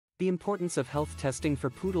The importance of health testing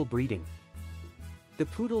for poodle breeding. The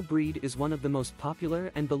poodle breed is one of the most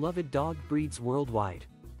popular and beloved dog breeds worldwide.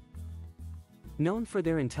 Known for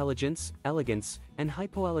their intelligence, elegance, and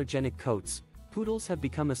hypoallergenic coats, poodles have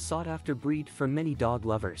become a sought-after breed for many dog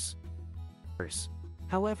lovers.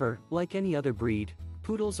 However, like any other breed,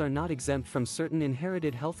 poodles are not exempt from certain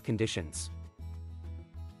inherited health conditions.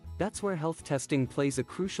 That's where health testing plays a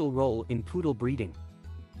crucial role in poodle breeding.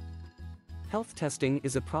 Health testing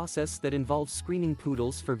is a process that involves screening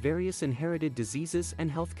poodles for various inherited diseases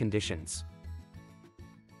and health conditions.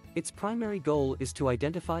 Its primary goal is to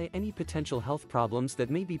identify any potential health problems that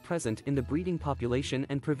may be present in the breeding population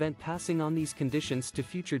and prevent passing on these conditions to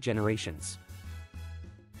future generations.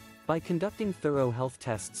 By conducting thorough health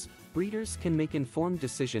tests, breeders can make informed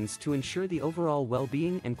decisions to ensure the overall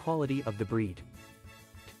well-being and quality of the breed.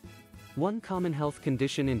 One common health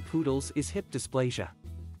condition in poodles is hip dysplasia.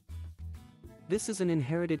 This is an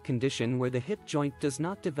inherited condition where the hip joint does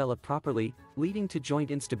not develop properly, leading to joint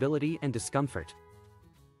instability and discomfort.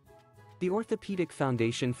 The Orthopedic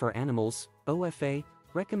Foundation for Animals, OFA,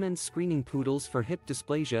 recommends screening poodles for hip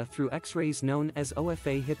dysplasia through X-rays known as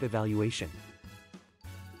OFA hip evaluation.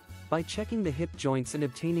 By checking the hip joints and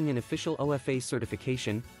obtaining an official OFA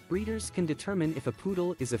certification, breeders can determine if a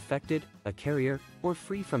poodle is affected, a carrier, or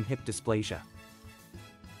free from hip dysplasia.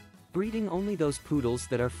 Breeding only those poodles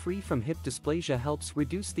that are free from hip dysplasia helps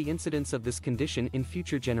reduce the incidence of this condition in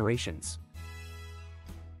future generations.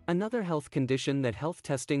 Another health condition that health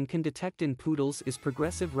testing can detect in poodles is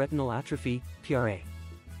progressive retinal atrophy, PRA.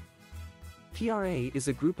 PRA is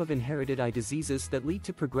a group of inherited eye diseases that lead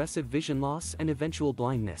to progressive vision loss and eventual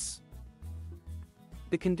blindness.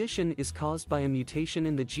 The condition is caused by a mutation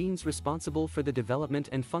in the genes responsible for the development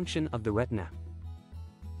and function of the retina.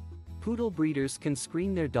 Poodle breeders can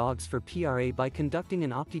screen their dogs for PRA by conducting an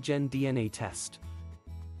Optigen DNA test.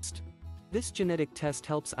 This genetic test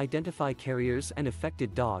helps identify carriers and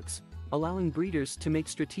affected dogs, allowing breeders to make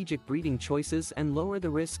strategic breeding choices and lower the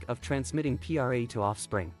risk of transmitting PRA to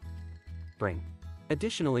offspring.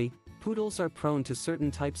 Additionally, poodles are prone to certain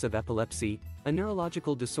types of epilepsy, a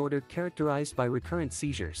neurological disorder characterized by recurrent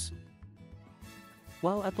seizures.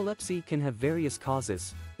 While epilepsy can have various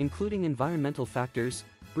causes, including environmental factors,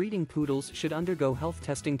 breeding poodles should undergo health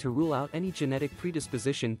testing to rule out any genetic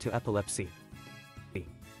predisposition to epilepsy.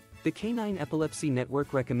 The Canine Epilepsy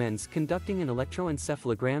Network recommends conducting an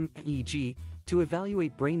electroencephalogram (EEG) to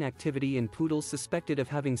evaluate brain activity in poodles suspected of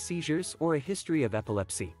having seizures or a history of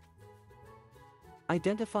epilepsy.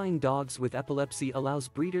 Identifying dogs with epilepsy allows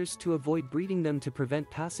breeders to avoid breeding them to prevent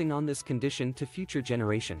passing on this condition to future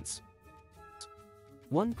generations.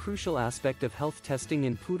 One crucial aspect of health testing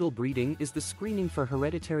in poodle breeding is the screening for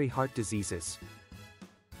hereditary heart diseases.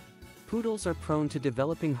 Poodles are prone to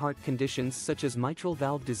developing heart conditions such as mitral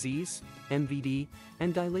valve disease, MVD,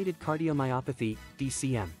 and dilated cardiomyopathy,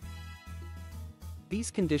 DCM.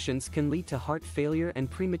 These conditions can lead to heart failure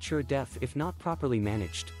and premature death if not properly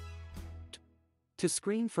managed. To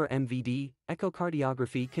screen for MVD,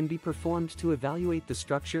 echocardiography can be performed to evaluate the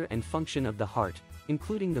structure and function of the heart,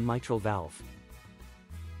 including the mitral valve.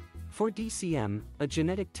 For DCM, a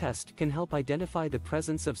genetic test can help identify the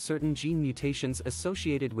presence of certain gene mutations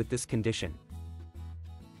associated with this condition.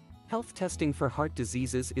 Health testing for heart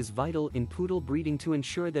diseases is vital in poodle breeding to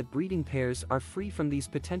ensure that breeding pairs are free from these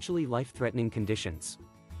potentially life-threatening conditions.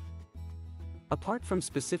 Apart from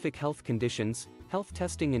specific health conditions, health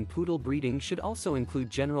testing in poodle breeding should also include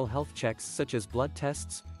general health checks such as blood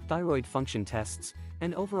tests, thyroid function tests,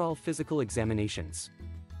 and overall physical examinations.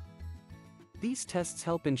 These tests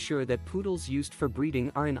help ensure that poodles used for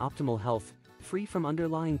breeding are in optimal health, free from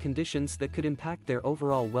underlying conditions that could impact their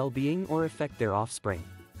overall well-being or affect their offspring.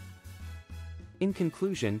 In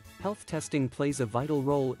conclusion, health testing plays a vital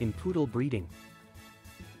role in poodle breeding.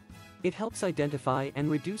 It helps identify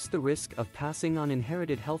and reduce the risk of passing on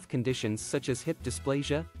inherited health conditions such as hip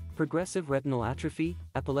dysplasia, progressive retinal atrophy,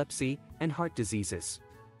 epilepsy, and heart diseases.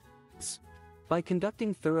 By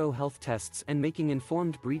conducting thorough health tests and making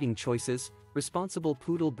informed breeding choices, responsible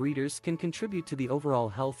poodle breeders can contribute to the overall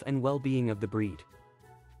health and well-being of the breed.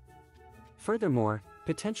 Furthermore,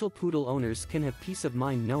 potential poodle owners can have peace of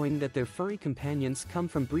mind knowing that their furry companions come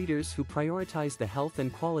from breeders who prioritize the health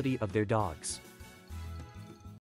and quality of their dogs.